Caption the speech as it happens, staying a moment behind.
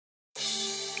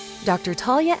Dr.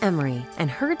 Talia Emery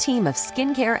and her team of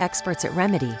skincare experts at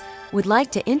Remedy would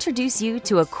like to introduce you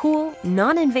to a cool,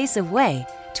 non-invasive way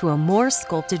to a more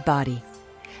sculpted body.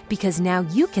 Because now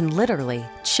you can literally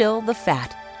chill the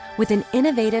fat with an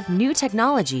innovative new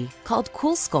technology called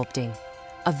Coolsculpting,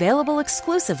 available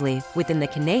exclusively within the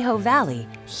Conejo Valley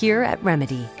here at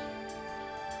Remedy.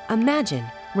 Imagine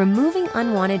removing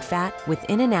unwanted fat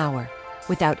within an hour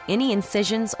without any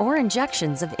incisions or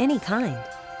injections of any kind.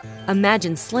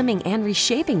 Imagine slimming and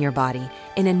reshaping your body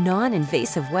in a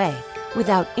non-invasive way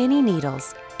without any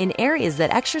needles in areas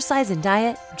that exercise and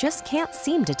diet just can't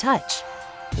seem to touch.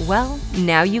 Well,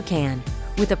 now you can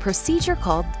with a procedure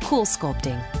called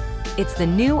Coolsculpting. It's the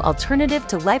new alternative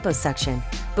to liposuction,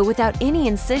 but without any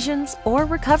incisions or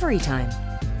recovery time.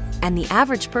 And the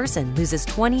average person loses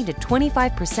 20 to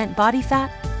 25% body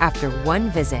fat after one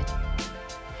visit.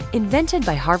 Invented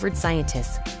by Harvard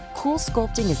scientists,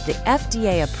 Coolsculpting is the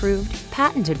FDA-approved,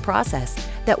 patented process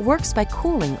that works by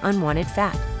cooling unwanted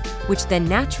fat, which then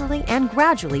naturally and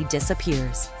gradually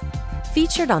disappears.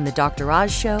 Featured on The Dr.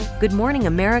 Oz Show, Good Morning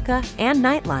America, and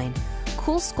Nightline,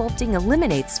 Coolsculpting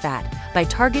eliminates fat by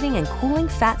targeting and cooling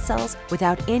fat cells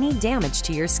without any damage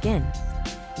to your skin.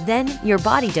 Then your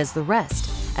body does the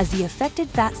rest, as the affected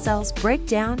fat cells break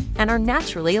down and are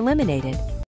naturally eliminated.